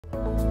Hey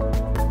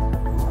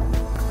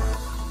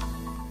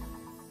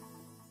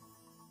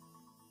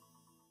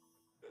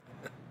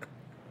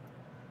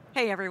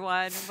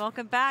everyone,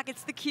 welcome back.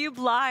 It's theCUBE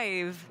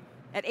live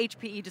at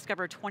HPE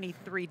Discover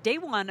 23, day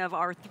one of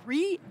our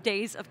 3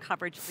 days of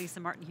coverage. Lisa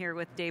Martin here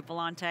with Dave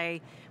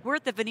Vellante. We're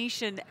at the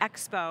Venetian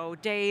Expo.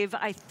 Dave,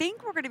 I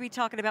think we're going to be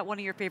talking about one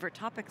of your favorite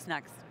topics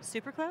next,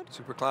 SuperCloud?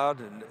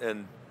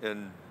 SuperCloud,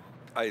 and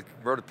I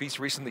wrote a piece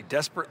recently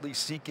desperately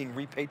seeking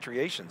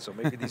repatriation, so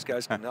maybe these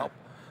guys can help.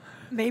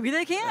 Maybe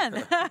they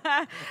can.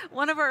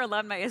 One of our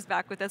alumni is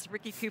back with us,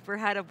 Ricky Cooper,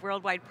 head of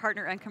worldwide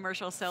partner and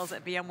commercial sales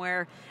at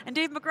VMware, and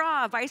Dave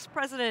McGraw, vice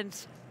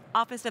president,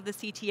 office of the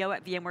CTO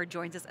at VMware,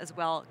 joins us as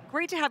well.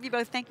 Great to have you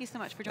both. Thank you so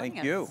much for joining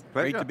us. Thank you.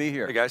 Great to be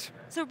here. Hey guys.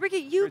 So Ricky,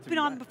 you've been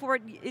on before.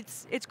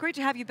 It's great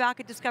to have you back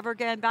at Discover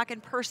again, back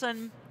in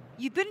person.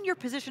 You've been in your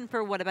position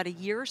for what, about a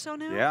year or so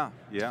now?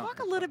 Yeah. Talk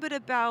a little bit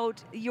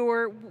about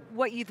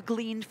what you've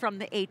gleaned from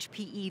the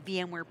HPE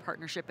VMware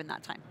partnership in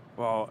that time.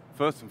 Well,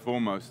 first and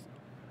foremost,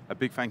 a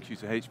big thank you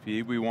to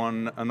HPE. We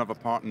won another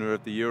Partner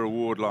of the Year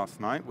award last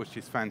night, which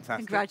is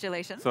fantastic.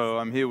 Congratulations. So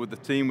I'm here with the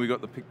team. We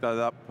got to pick that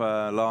up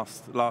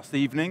last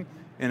evening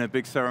in a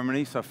big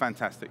ceremony, so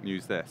fantastic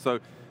news there. So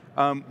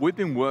we've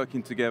been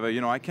working together.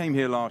 You know, I came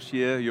here last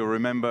year, you'll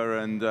remember,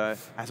 and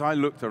as I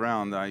looked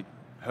around, I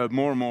heard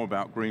more and more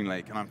about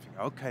GreenLake, and I'm thinking,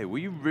 okay, well,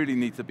 you really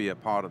need to be a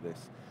part of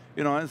this.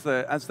 You know,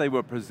 as they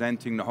were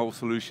presenting the whole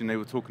solution, they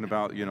were talking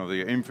about, you know,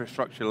 the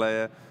infrastructure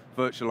layer,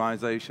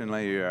 virtualization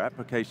layer,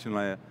 application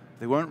layer.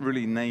 They weren't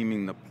really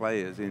naming the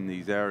players in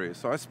these areas.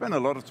 So I spent a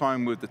lot of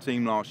time with the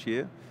team last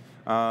year,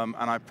 and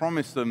I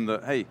promised them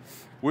that, hey,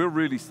 we'll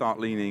really start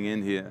leaning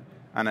in here.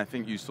 And I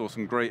think you saw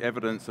some great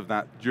evidence of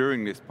that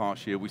during this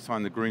past year. We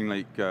signed the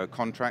GreenLake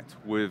contract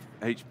with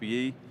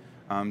HPE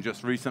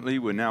just recently.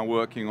 We're now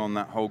working on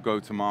that whole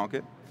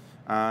go-to-market.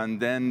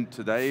 And then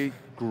today,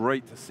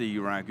 great to see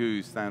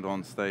Raghu stand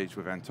on stage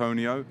with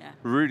Antonio. Yeah.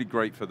 Really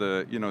great for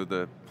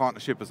the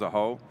partnership as a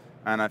whole.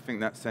 And I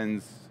think that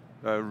sends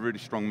a really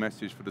strong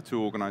message for the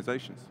two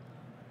organizations.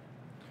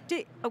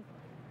 Dave, Go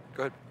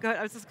ahead.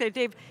 I was just going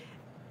to,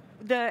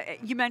 Dave,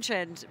 you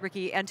mentioned,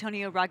 Ricky,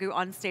 Antonio Raghu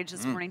on stage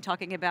this morning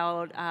talking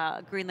about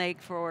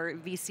GreenLake for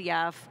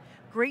VCF.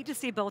 Great to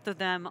see both of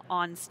them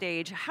on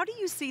stage. How do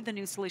you see the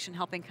new solution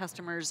helping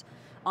customers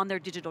on their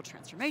digital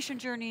transformation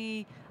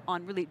journey,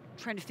 on really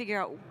trying to figure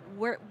out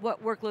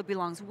what workload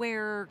belongs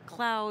where,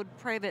 cloud,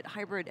 private,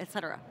 hybrid, et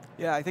cetera?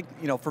 Yeah, I think,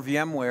 you know, for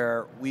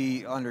VMware,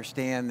 we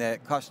understand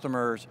that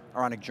customers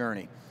are on a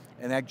journey.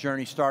 And that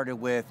journey started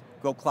with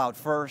go cloud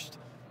first.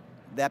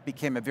 That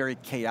became a very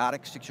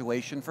chaotic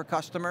situation for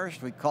customers.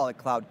 We call it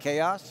cloud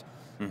chaos.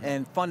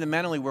 And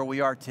fundamentally where we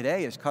are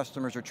today is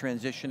customers are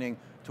transitioning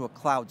to a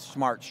cloud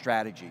smart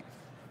strategy.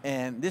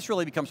 And this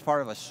really becomes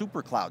part of a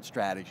super cloud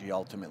strategy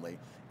ultimately.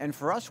 And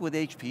for us with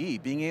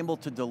HPE, being able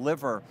to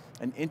deliver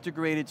an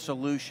integrated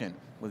solution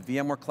with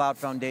VMware Cloud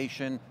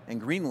Foundation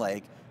and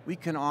GreenLake, we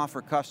can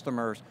offer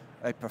customers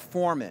a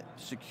performant,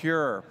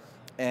 secure,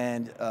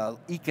 and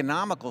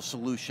economical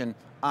solution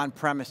on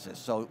premises.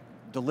 So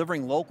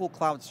delivering local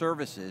cloud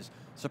services,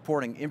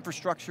 supporting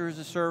infrastructure as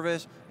a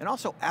service, and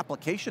also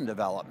application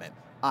development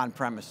on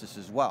premises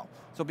as well.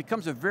 So it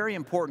becomes a very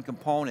important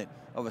component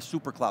of a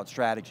super cloud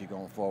strategy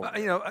going forward.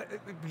 You know,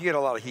 you get a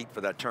lot of heat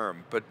for that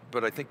term,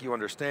 but I think you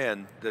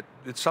understand that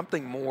it's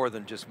something more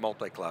than just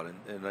multi-cloud,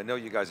 and I know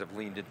you guys have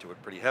leaned into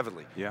it pretty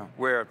heavily. Yeah.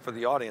 Where for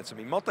the audience, I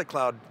mean,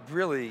 multi-cloud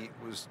really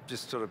was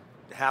just sort of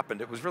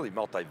happened, it was really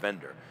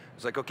multi-vendor.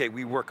 It's like, okay,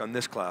 we work on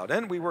this cloud,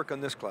 and we work on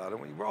this cloud,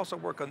 and we also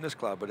work on this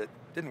cloud, but it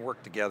didn't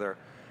work together,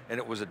 and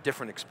it was a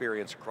different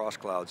experience across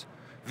clouds.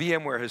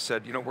 VMware has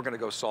said, you know, we're going to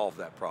go solve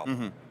that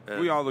problem.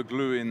 We are the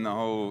glue in the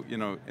whole, you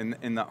know,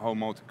 in that whole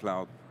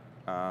multi-cloud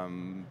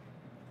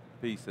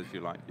piece, as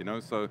you like, you know,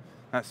 so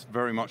that's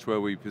very much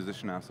where we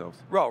position ourselves.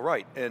 Well,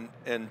 right, and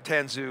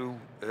Tanzu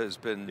has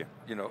been,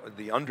 you know,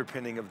 the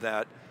underpinning of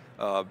that.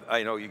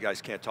 I know you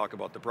guys can't talk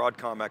about the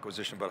Broadcom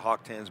acquisition, but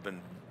Hock Tan's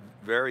been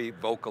very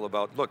vocal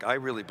about, look, I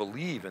really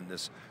believe in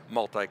this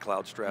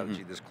multi-cloud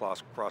strategy, this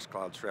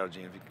cross-cloud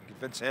strategy, and if you can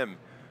convince him,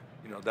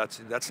 you know,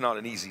 that's not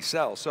an easy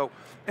sell. So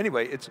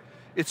anyway,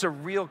 it's a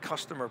real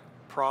customer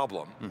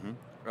problem,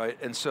 right?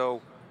 And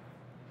so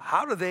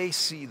how do they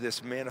see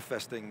this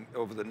manifesting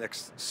over the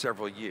next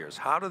several years?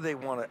 How do they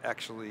want to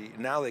actually,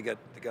 now they got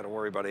to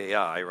worry about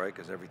AI, right?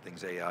 Because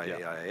everything's AI,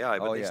 AI,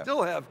 but they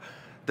still have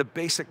the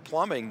basic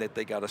plumbing that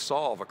they got to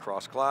solve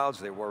across clouds.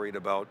 They're worried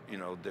about, you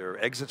know,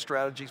 their exit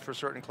strategies for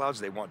certain clouds.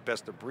 They want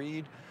best of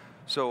breed.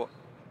 So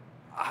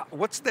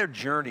what's their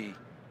journey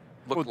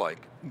look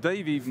like?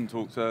 Dave even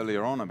talked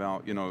earlier on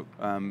about, you know,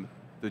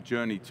 the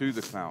journey to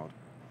the cloud.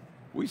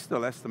 We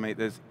still estimate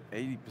there's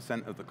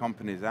 80% of the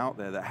companies out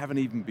there that haven't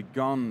even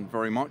begun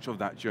very much of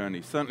that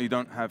journey. Certainly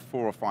don't have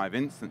 4 or 5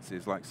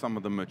 instances like some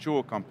of the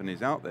mature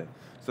companies out there.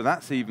 So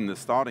that's even the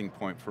starting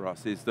point for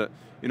us, is that,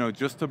 you know,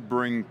 just to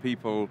bring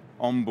people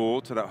on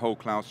board to that whole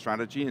cloud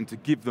strategy and to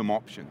give them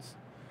options,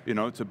 you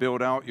know, to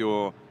build out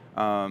your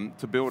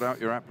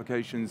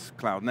applications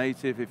cloud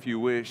native if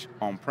you wish,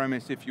 on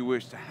premise if you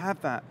wish, to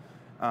have that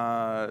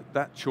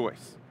that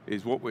choice.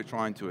 is what we're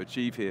trying to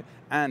achieve here.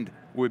 And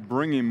we're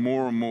bringing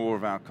more and more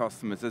of our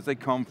customers as they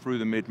come through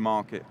the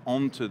mid-market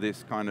onto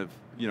this kind of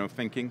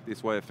thinking,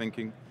 this way of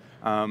thinking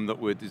that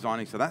we're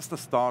designing. So that's the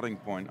starting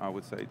point, I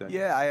would say, Dave.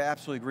 Yeah, I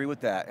absolutely agree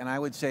with that. And I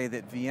would say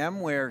that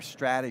VMware's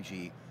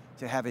strategy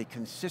to have a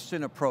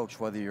consistent approach,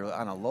 whether you're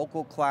on a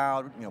local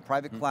cloud,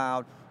 private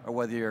cloud, or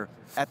whether you're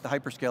at the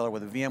hyperscaler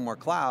with a VMware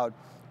cloud,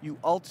 you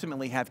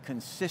ultimately have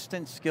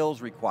consistent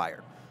skills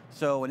required.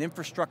 So an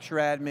infrastructure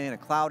admin, a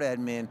cloud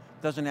admin,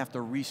 doesn't have to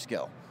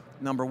reskill,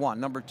 number one.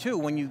 Number two,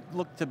 when you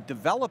look to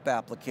develop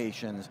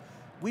applications,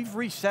 we've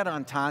reset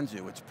on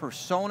Tanzu. It's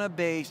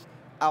persona-based,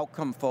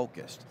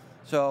 outcome-focused.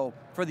 So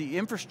for the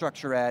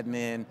infrastructure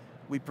admin,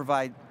 we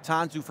provide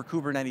Tanzu for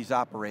Kubernetes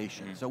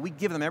operations. So we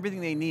give them everything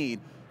they need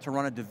to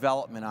run a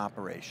development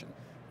operation.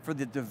 For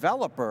the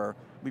developer,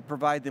 we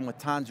provide them with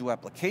Tanzu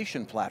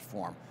application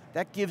platform.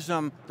 That gives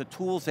them the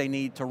tools they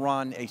need to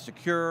run a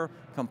secure,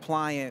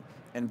 compliant,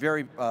 and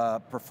very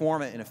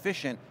performant and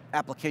efficient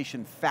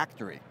application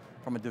factory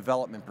from a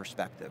development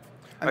perspective.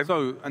 And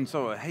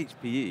so at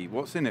HPE,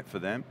 what's in it for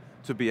them?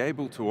 To be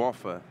able to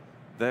offer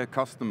their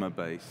customer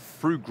base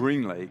through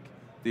GreenLake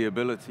the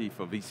ability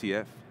for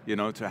VCF,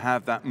 to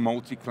have that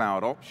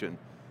multi-cloud option.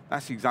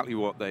 That's exactly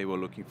what they were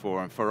looking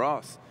for. And for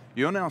us,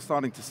 you're now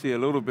starting to see a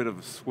little bit of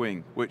a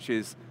swing, which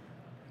is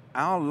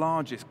our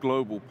largest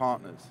global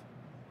partners.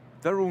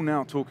 They're all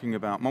now talking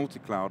about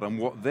multi-cloud and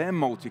what their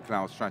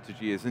multi-cloud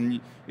strategy is.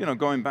 And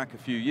going back a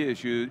few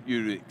years,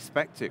 you'd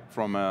expect it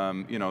from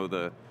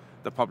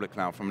the public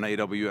cloud, from an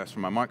AWS,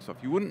 from a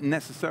Microsoft. You wouldn't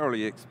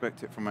necessarily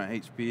expect it from a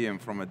HPE and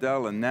from a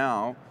Dell, and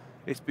now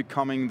it's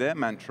becoming their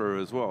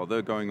mantra as well.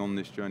 They're going on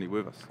this journey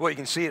with us. Well, you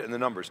can see it in the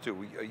numbers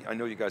too. I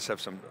know you guys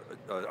have some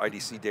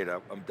IDC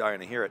data. I'm dying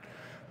to hear it.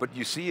 But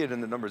you see it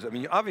in the numbers. I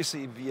mean,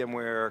 obviously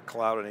VMware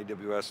Cloud and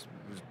AWS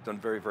has done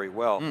very, very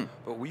well.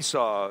 But we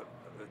saw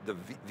the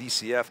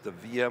VCF, the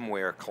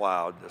VMware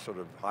Cloud, the sort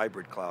of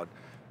hybrid cloud,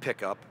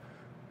 pick up.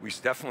 We're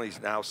definitely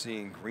now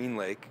seeing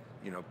GreenLake,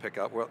 pick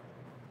up. Well,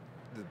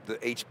 the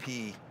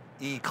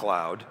HPE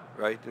Cloud,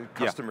 right? The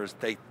customers,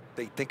 they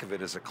think of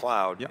it as a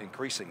cloud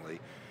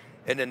increasingly.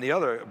 And then the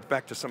other,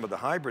 back to some of the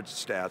hybrid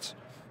stats,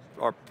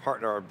 our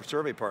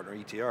survey partner,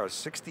 ETR,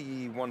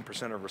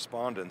 61% of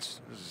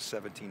respondents, this is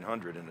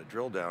 1,700 in a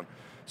drill down,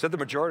 said the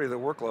majority of the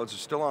workloads are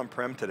still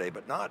on-prem today,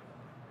 but not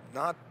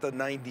the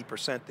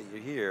 90% that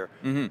you hear.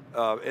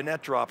 And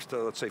that drops to,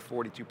 let's say,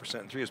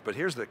 42% in 3 years. But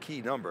here's the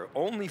key number.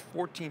 Only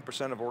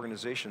 14% of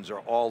organizations are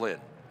all in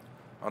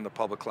on the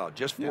public cloud,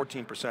 just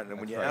 14%. And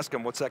when you ask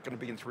them, what's that going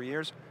to be in 3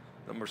 years?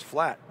 The number's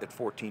flat at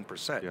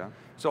 14%.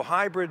 So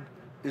hybrid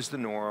is the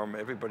norm.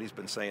 Everybody's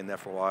been saying that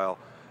for a while.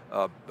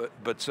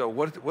 So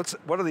what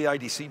are the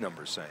IDC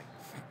numbers saying?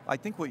 I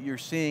think what you're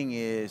seeing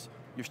is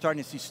you're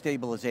starting to see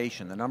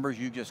stabilization. The numbers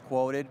you just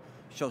quoted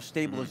show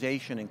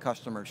stabilization in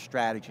customer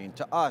strategy. And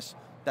to us,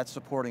 that's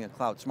supporting a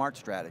cloud smart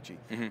strategy.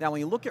 Now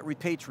when you look at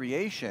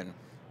repatriation,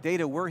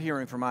 data we're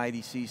hearing from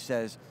IDC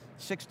says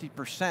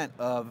 60%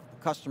 of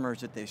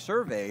customers that they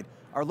surveyed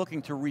are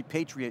looking to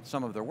repatriate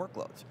some of their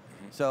workloads.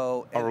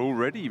 So are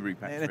already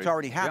repatriating. And it's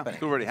already happening.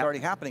 It's already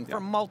happening for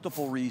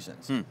multiple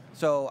reasons.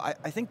 So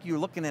I think you're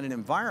looking at an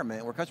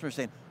environment where customers are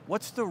saying,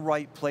 what's the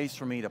right place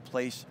for me to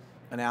place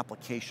an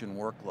application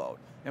workload?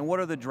 And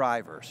what are the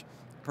drivers?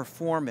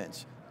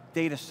 Performance,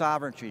 data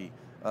sovereignty,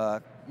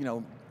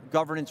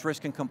 governance,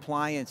 risk, and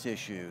compliance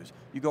issues.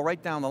 You go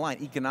right down the line,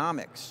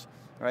 economics,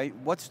 right?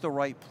 What's the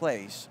right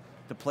place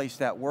to place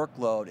that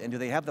workload, and do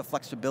they have the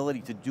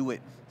flexibility to do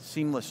it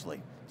seamlessly,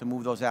 to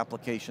move those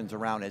applications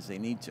around as they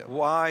need to?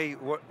 Why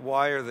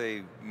are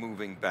they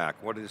moving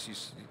back? What is, you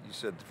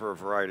said for a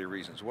variety of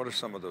reasons. What are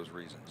some of those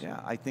reasons?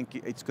 Yeah, I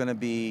think it's going to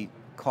be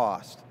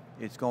cost.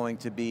 It's going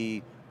to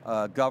be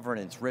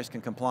governance, risk,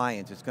 and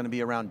compliance. It's going to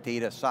be around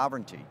data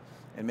sovereignty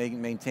and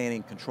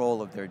maintaining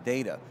control of their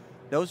data.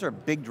 Those are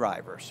big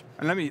drivers.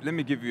 And let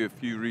me give you a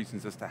few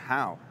reasons as to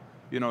how.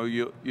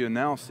 You're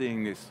now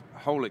seeing this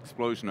whole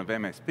explosion of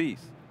MSPs.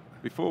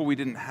 Before we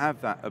didn't have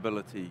that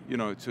ability,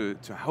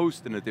 to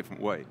host in a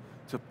different way,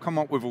 to come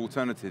up with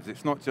alternatives.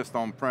 It's not just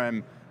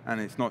on-prem, and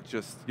it's not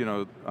just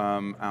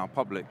our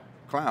public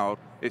cloud.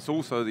 It's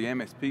also the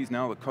MSPs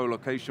now, the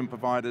co-location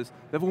providers.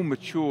 They've all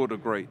matured a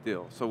great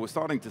deal. So we're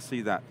starting to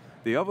see that.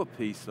 The other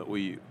piece that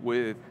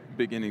we're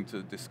beginning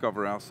to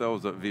discover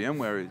ourselves at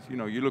VMware is,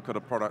 you look at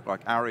a product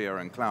like ARIA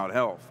and Cloud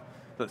Health,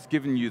 that's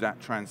given you that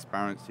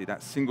transparency,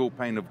 that single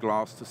pane of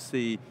glass to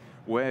see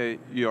where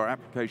your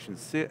applications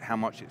sit, how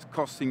much it's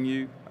costing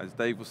you, as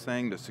Dave was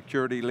saying, the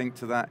security linked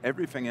to that,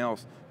 everything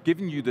else,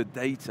 giving you the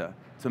data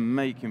to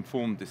make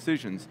informed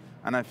decisions.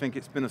 And I think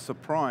it's been a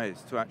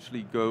surprise to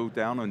actually go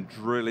down and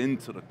drill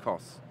into the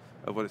costs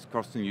of what it's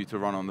costing you to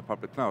run on the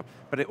public cloud.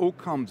 But it all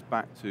comes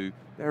back to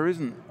there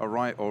isn't a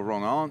right or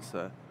wrong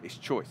answer, it's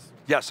choice.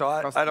 Yeah, so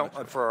I don't,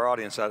 choice. for our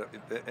audience,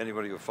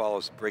 anybody who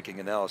follows breaking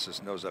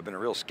analysis knows I've been a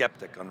real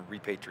skeptic on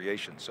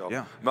repatriation, so yeah.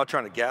 I'm not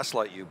trying to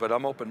gaslight you, but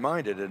I'm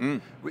open-minded,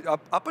 and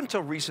up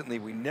until recently,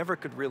 we never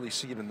could really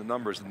see it in the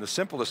numbers, and the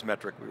simplest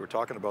metric, we were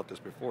talking about this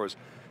before,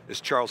 is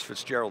Charles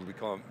Fitzgerald. We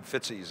call him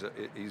Fitzy.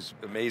 He's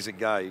an amazing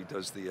guy. He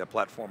does the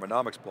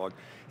Platformonomics blog.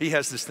 He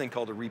has this thing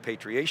called a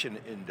repatriation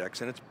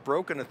index, and it's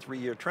broken a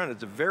 3-year trend.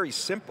 It's very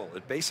simple.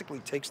 It basically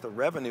takes the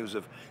revenues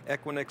of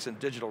Equinix and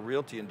Digital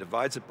Realty and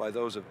divides it by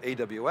those of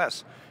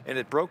AWS, and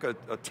it broke a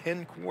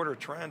 10-quarter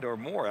trend or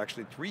more,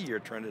 actually 3-year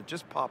trend. It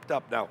just popped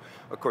up. Now,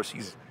 of course,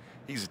 he's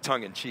a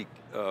tongue-in-cheek,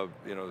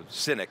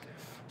 cynic.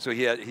 So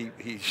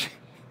he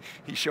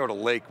showed a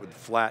lake with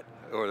flat,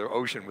 or the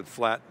ocean with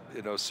flat,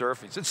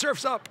 surf. He said,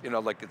 surf's up,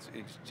 like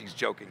he's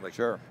joking. Like,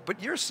 sure.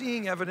 But you're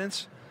seeing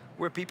evidence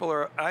where people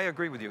are, I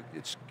agree with you,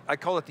 I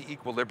call it the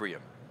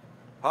equilibrium.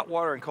 Hot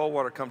water and cold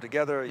water come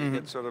together, you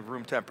get sort of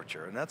room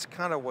temperature, and that's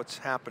kind of what's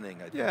happening,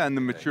 I think. Yeah, and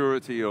the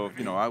maturity of,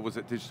 I was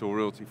at Digital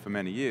Realty for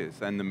many years,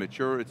 and the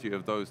maturity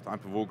of those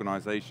type of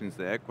organizations,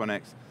 the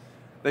Equinix,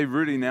 they're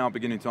really now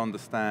beginning to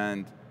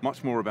understand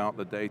much more about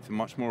the data,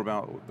 much more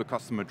about the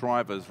customer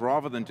drivers,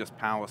 rather than just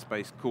power,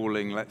 space,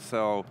 cooling, let's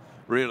sell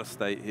real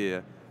estate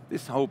here.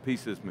 This whole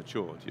piece has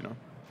matured,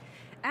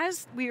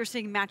 As we are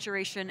seeing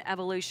maturation,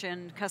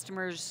 evolution,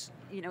 customers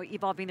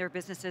evolving their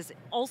businesses,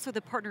 also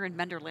the partner and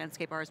vendor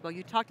landscape are as well.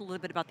 You talked a little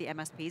bit about the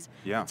MSPs.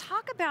 Yeah.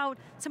 Talk about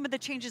some of the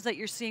changes that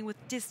you're seeing with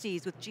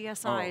disties, with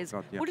GSIs. Oh,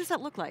 God, yeah. What does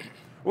that look like?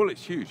 Well,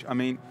 it's huge. I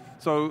mean,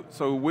 so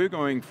we're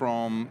going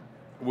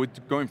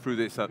through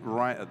this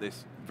right at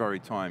this very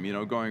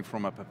time, going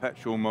from a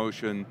perpetual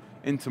motion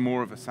into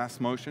more of a SaaS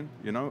motion,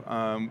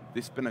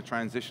 This has been a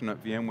transition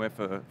at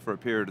VMware for a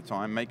period of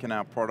time, making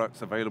our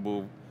products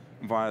available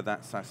via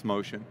that SaaS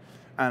motion.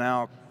 And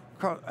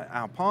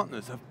our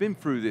partners have been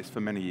through this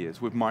for many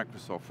years, with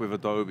Microsoft, with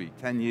Adobe,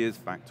 10 years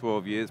back,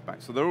 12 years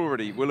back. So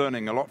we're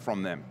learning a lot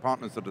from them.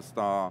 Partners are the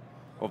star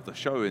of the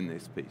show in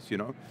this piece,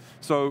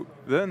 So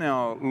they're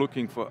now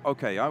looking for,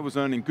 okay, I was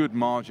earning good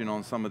margin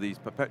on some of these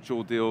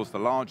perpetual deals. The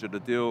larger the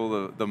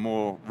deal, the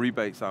more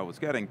rebates I was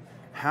getting.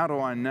 How do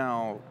I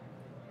now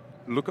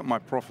look at my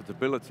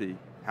profitability?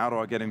 How do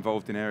I get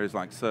involved in areas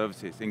like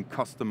services, in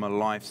customer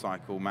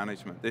lifecycle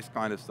management, this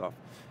kind of stuff?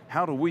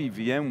 How do we,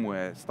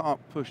 VMware, start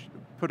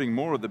putting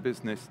more of the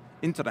business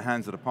into the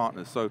hands of the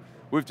partners? So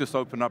we've just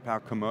opened up our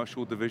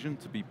commercial division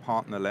to be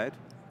partner-led,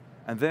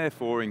 and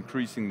therefore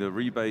increasing the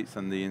rebates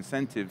and the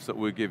incentives that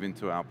we're giving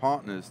to our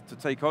partners to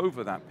take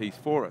over that piece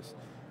for us.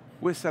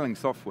 We're selling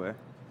software.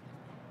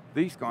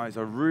 These guys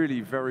are really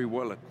very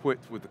well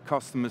equipped with the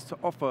customers to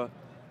offer,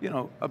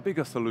 a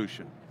bigger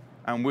solution.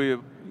 And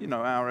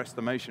our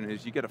estimation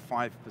is you get a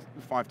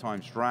five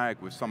times drag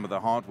with some of the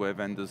hardware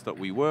vendors that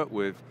we work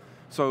with.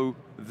 So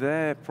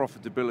their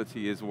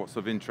profitability is what's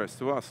of interest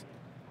to us.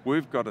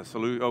 We've got a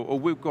solution, or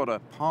we've got a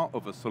part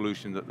of a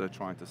solution that they're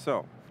trying to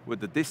sell. With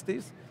the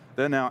disties,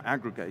 they're now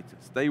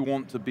aggregators. They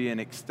want to be an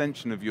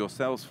extension of your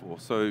sales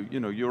force. So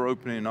you're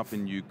opening up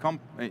in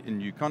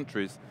new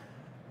countries.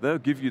 They'll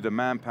give you the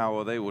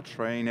manpower. They will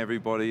train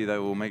everybody. They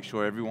will make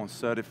sure everyone's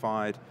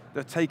certified.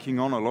 They're taking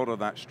on a lot of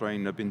that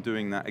strain. They've been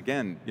doing that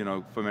again,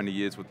 for many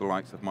years with the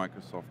likes of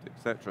Microsoft, et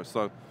cetera.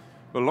 So,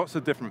 but lots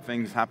of different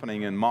things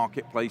happening, and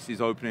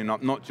marketplaces opening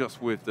up, not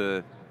just with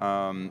the,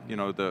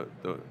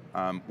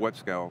 web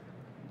scale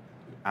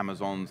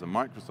Amazons and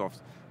Microsofts,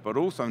 but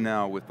also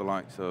now with the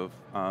likes of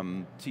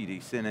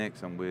TD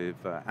SYNNEX and with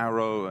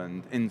Arrow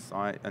and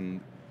Insight and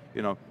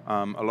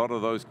a lot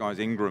of those guys,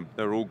 Ingram,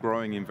 they're all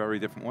growing in very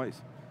different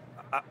ways.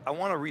 I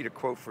want to read a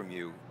quote from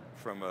you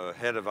from a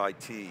head of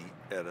IT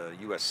at a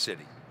US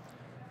city.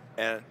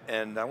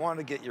 And I want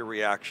to get your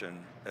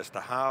reaction as to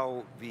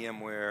how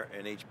VMware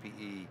and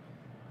HPE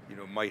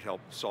might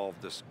help solve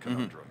this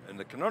conundrum. And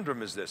the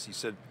conundrum is this. He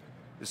said,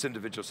 this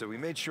individual said, we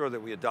made sure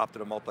that we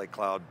adopted a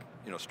multi-cloud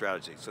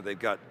strategy. So they've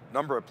got a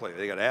number of players.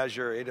 They got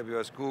Azure,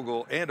 AWS,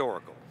 Google, and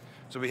Oracle.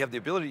 So we have the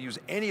ability to use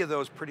any of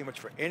those pretty much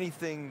for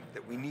anything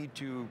that we need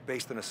to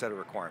based on a set of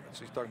requirements.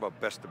 So he's talking about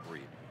best of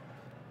breed.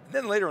 And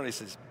then later on he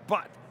says,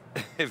 but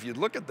if you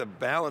look at the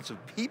balance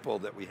of people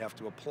that we have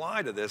to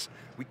apply to this,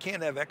 we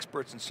can't have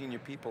experts and senior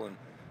people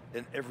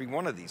in every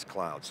one of these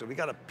clouds. So we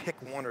got to pick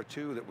one or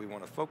two that we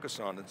want to focus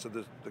on. And so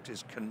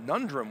his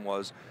conundrum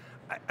was,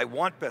 I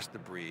want best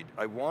of breed,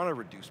 I want to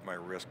reduce my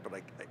risk,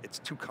 but it's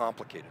too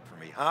complicated for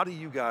me. How do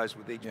you guys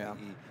with HPE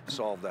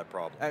solve that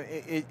problem?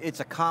 It's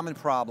a common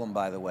problem,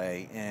 by the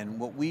way, and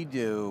what we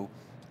do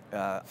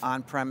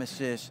on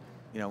premises,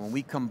 when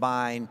we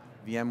combine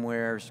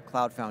VMware's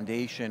Cloud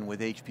Foundation with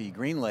HPE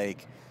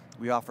GreenLake,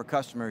 we offer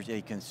customers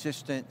a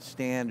consistent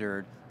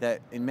standard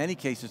that in many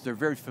cases they're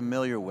very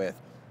familiar with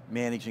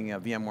managing a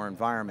VMware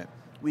environment.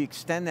 We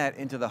extend that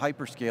into the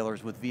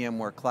hyperscalers with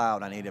VMware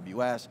Cloud on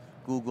AWS,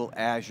 Google,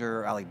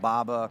 Azure,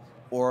 Alibaba,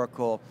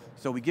 Oracle.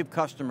 So we give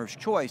customers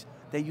choice.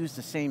 They use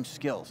the same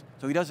skills.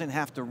 So he doesn't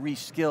have to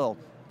reskill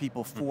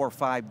people 4 or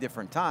 5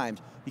 different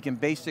times. He can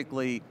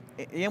basically,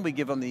 and we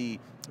give them the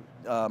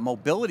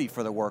mobility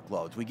for the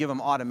workloads. We give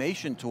them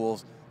automation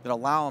tools that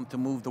allow them to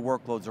move the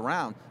workloads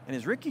around. And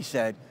as Ricky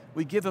said,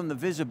 we give them the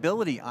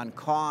visibility on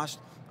cost,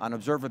 on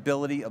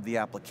observability of the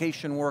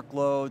application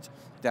workloads,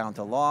 down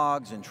to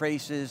logs and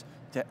traces,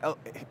 to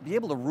be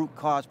able to root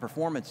cause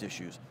performance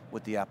issues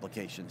with the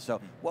application.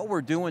 So what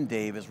we're doing,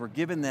 Dave, is we're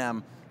giving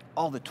them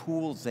all the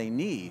tools they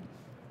need,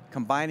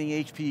 combining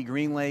HPE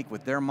GreenLake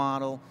with their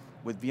model,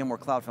 with VMware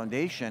Cloud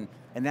Foundation,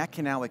 and that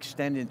can now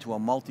extend into a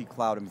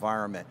multi-cloud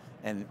environment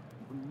and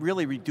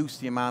really reduce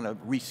the amount of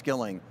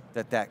reskilling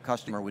that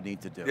customer would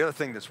need to do. The other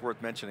thing that's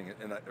worth mentioning,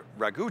 and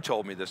Raghu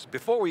told me this,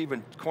 before we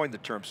even coined the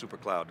term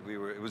supercloud,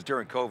 it was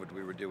during COVID,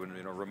 we were doing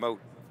remote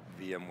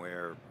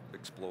VMware,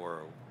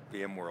 Explorer,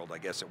 VMworld, I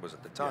guess it was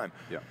at the time.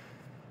 Yeah.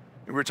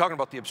 And we were talking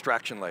about the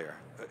abstraction layer,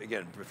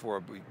 again,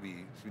 before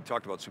we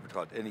talked about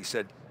supercloud, and he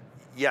said,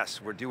 yes,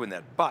 we're doing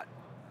that, but,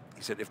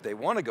 he said, if they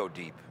want to go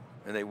deep,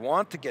 and they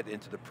want to get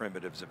into the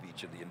primitives of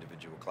each of the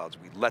individual clouds,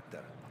 we let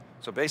them.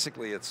 So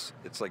basically, it's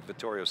like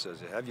Vittorio says,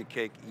 have your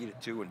cake, eat it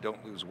too, and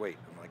don't lose weight.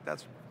 I'm like,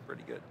 that's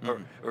pretty good.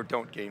 Or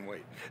don't gain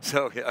weight.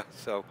 So yeah,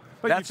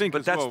 that's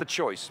the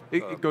choice.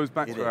 It goes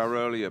back to our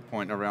earlier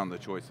point around the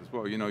choice as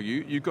well.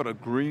 You've got a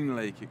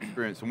GreenLake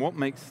experience, and what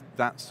makes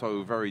that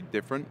so very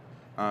different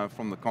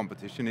from the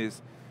competition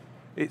is,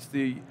 it's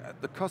the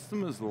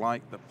customers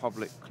like the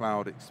public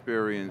cloud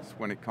experience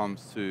when it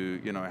comes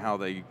to how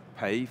they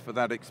pay for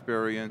that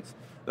experience,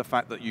 the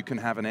fact that you can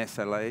have an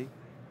SLA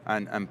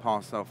and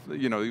pass off,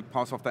 you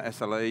pass off that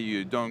SLA,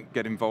 you don't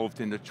get involved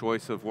in the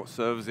choice of what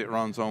servers it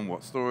runs on,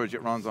 what storage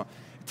it runs on.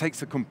 It takes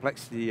the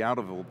complexity out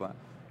of all that.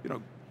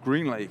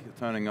 GreenLake are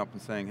turning up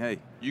and saying, hey,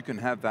 you can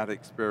have that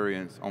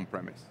experience on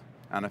premise.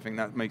 And I think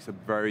that makes a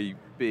very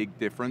big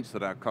difference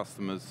that our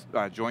customers,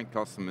 our joint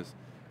customers,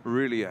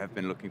 really have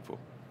been looking for.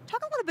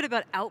 Talk a little bit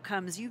about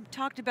outcomes. You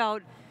talked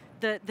about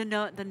the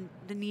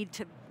need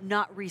to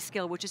not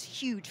reskill, which is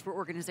huge for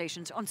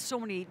organizations on so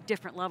many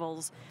different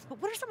levels.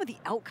 But what are some of the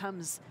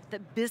outcomes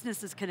that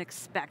businesses can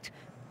expect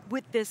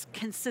with this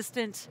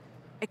consistent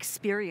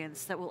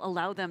experience that will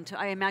allow them to,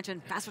 I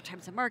imagine, faster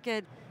times to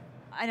market,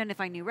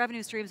 identify new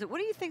revenue streams? But what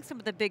do you think some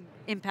of the big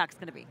impact's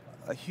going to be?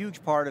 A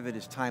huge part of it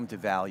is time to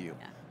value.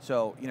 Yeah.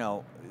 So,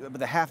 the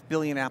 500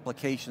 million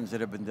applications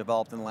that have been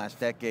developed in the last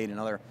decade,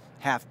 another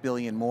 500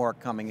 million more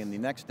coming in the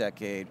next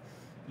decade,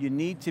 you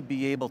need to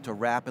be able to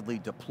rapidly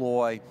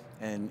deploy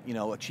and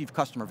achieve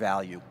customer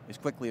value as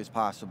quickly as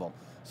possible.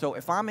 So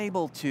if I'm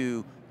able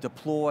to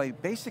deploy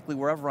basically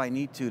wherever I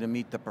need to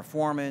meet the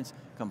performance,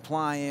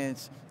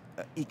 compliance,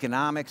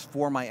 economics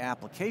for my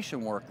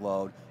application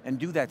workload, and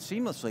do that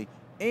seamlessly,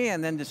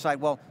 and then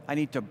decide, well, I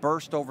need to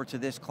burst over to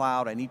this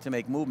cloud, I need to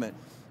make movement.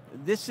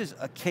 This is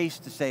a case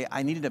to say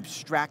I need an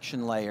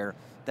abstraction layer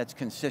that's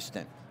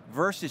consistent,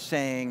 versus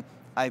saying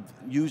I've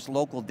used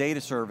local data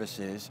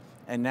services,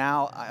 and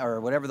now, or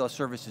whatever those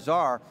services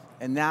are,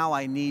 and now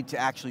I need to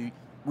actually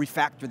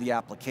refactor the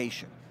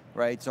application,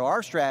 right? So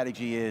our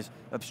strategy is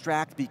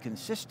abstract, be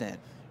consistent.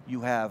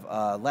 You have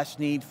less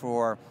need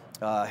for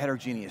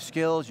heterogeneous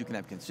skills, you can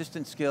have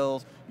consistent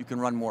skills, you can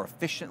run more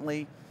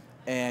efficiently,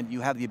 and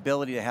you have the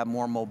ability to have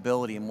more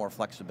mobility and more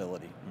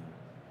flexibility.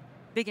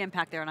 Big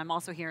impact there, and I'm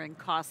also hearing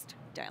cost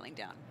dialing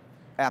down.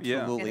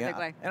 Absolutely. In a big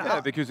way.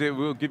 Yeah, because it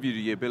will give you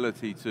the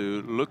ability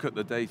to look at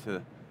the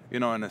data,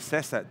 and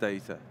assess that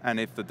data. And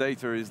if the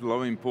data is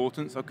low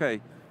importance,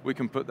 okay, we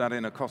can put that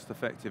in a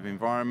cost-effective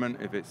environment.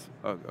 If it's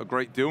a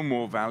great deal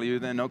more value,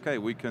 then okay,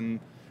 we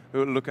can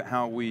look at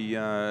how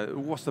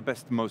what's the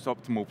best, most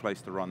optimal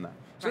place to run that.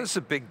 So this is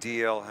a big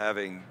deal,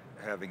 having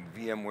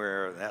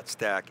VMware, that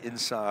stack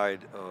inside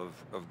of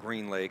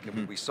GreenLake.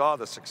 And we saw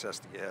the success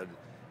that you had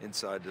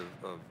inside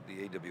of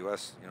the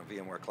AWS,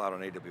 VMware Cloud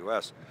on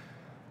AWS.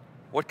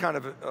 What kind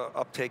of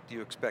uptake do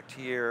you expect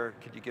here?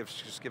 Could you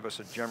just give us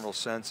a general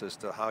sense as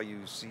to how you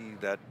see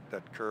that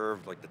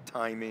curve, like the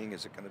timing?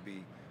 Is it going to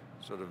be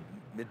sort of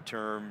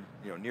midterm,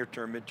 near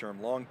term, midterm,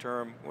 long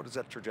term? What does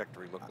that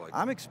trajectory look like?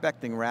 I'm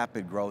expecting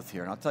rapid growth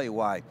here, and I'll tell you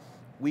why.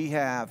 We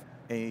have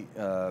a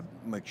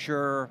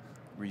mature,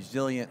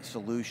 resilient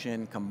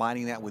solution,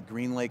 combining that with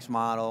GreenLake's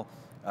model.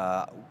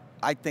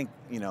 I think,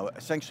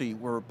 essentially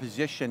we're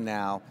positioned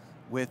now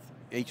with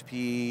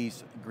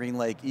HPE's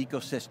GreenLake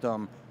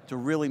ecosystem to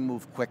really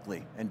move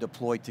quickly and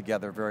deploy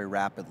together very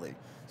rapidly.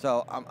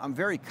 So I'm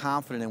very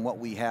confident in what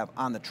we have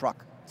on the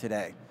truck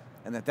today,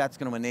 and that's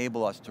going to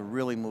enable us to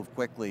really move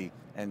quickly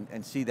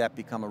and see that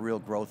become a real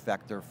growth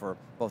vector for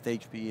both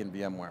HPE and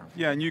VMware.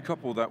 Yeah, and you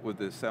couple that with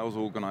the sales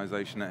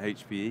organization at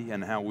HPE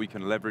and how we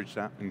can leverage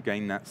that and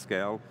gain that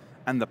scale,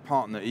 and the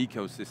partner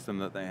ecosystem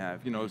that they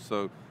have.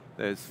 So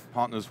there's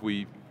partners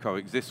we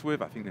coexist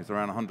with, I think there's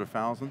around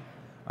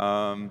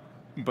 100,000.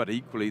 But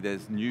equally,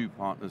 there's new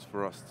partners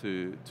for us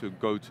to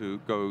go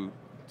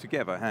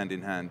together, hand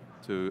in hand,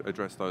 to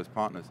address those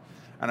partners.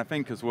 And I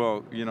think as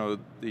well,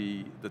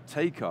 the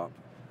take-up,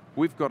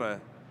 we've got a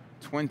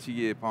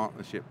 20-year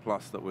partnership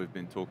plus that we've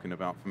been talking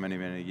about for many,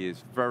 many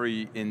years,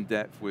 very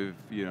in-depth with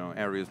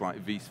areas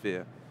like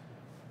vSphere,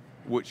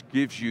 which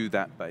gives you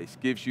that base,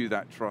 gives you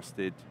that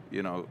trusted,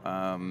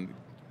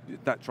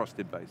 that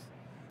trusted base.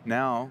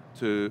 Now,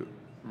 to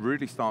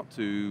really start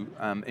to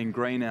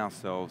ingrain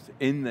ourselves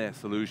in their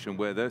solution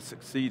where they're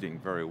succeeding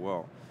very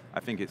well. I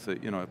think it's a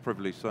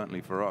privilege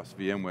certainly for us,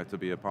 VMware, to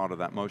be a part of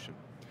that motion.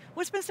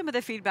 What's been some of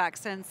the feedback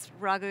since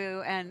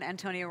Raghu and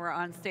Antonio were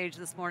on stage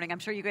this morning? I'm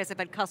sure you guys have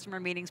had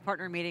customer meetings,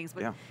 partner meetings,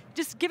 but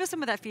just give us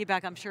some of that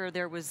feedback. I'm sure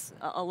there was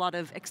a lot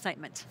of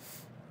excitement.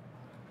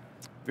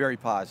 Very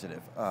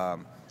positive.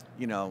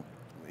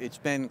 It's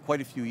been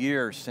quite a few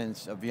years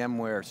since a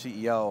VMware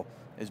CEO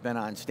has been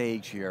on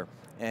stage here,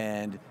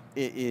 and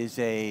it is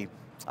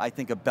I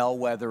think, a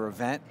bellwether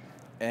event,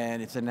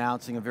 and it's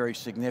announcing a very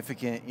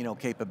significant,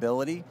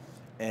 capability.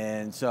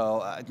 And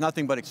so,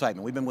 nothing but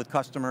excitement. We've been with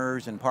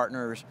customers and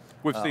partners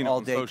We've seen all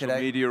it on day social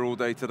today. media all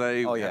day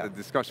today. We had a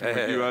discussion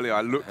with you earlier. I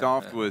looked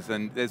afterwards,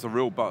 and there's a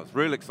real buzz,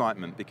 real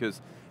excitement,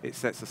 because it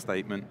sets a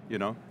statement,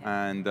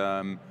 and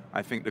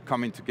I think the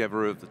coming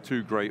together of the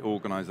two great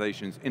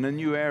organizations in a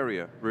new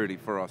area, really,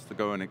 for us to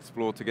go and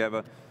explore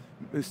together,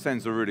 this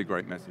sends a really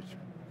great message.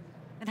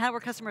 And how are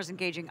customers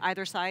engaging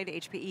either side,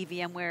 HPE,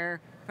 VMware,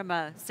 from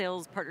a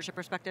sales partnership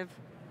perspective?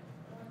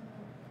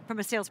 From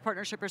a sales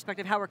partnership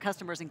perspective, how are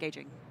customers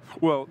engaging?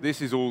 Well,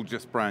 this is all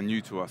just brand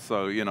new to us,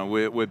 so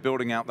we're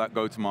building out that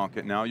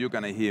go-to-market now. You're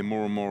going to hear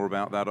more and more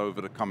about that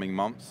over the coming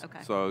months. Okay.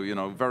 So,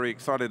 very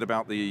excited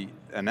about the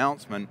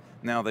announcement.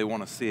 Now they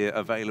want to see it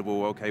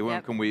available. Okay,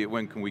 when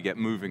can we get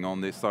moving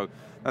on this? So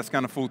that's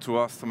going to fall to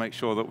us to make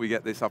sure that we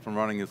get this up and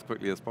running as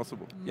quickly as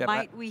possible.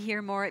 Might we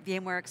hear more at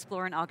VMware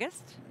Explore in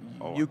August?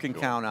 You can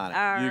count on it.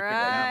 All you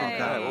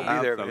right. We'll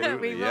be there.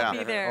 We will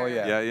be there. Oh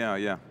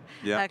yeah.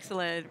 Yeah.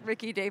 Excellent.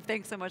 Ricky, Dave,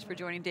 thanks so much for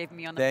joining Dave and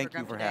me on the Thank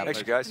program you for today. having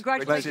Thanks, us. guys.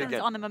 Congratulations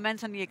on the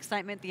momentum, the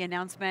excitement, the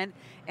announcement,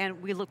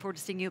 and we look forward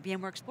to seeing you at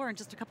VMware Explore in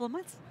just a couple of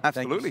months.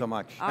 Absolutely. Thank you so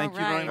much. Thank you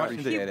very much He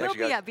indeed. will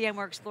be at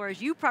VMware Explore,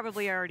 as you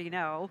probably already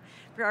know.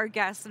 For our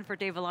guests and for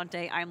Dave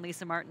Vellante, I'm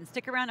Lisa Martin.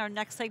 Stick around, our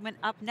next segment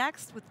up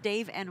next with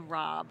Dave and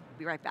Rob.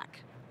 Be right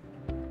back.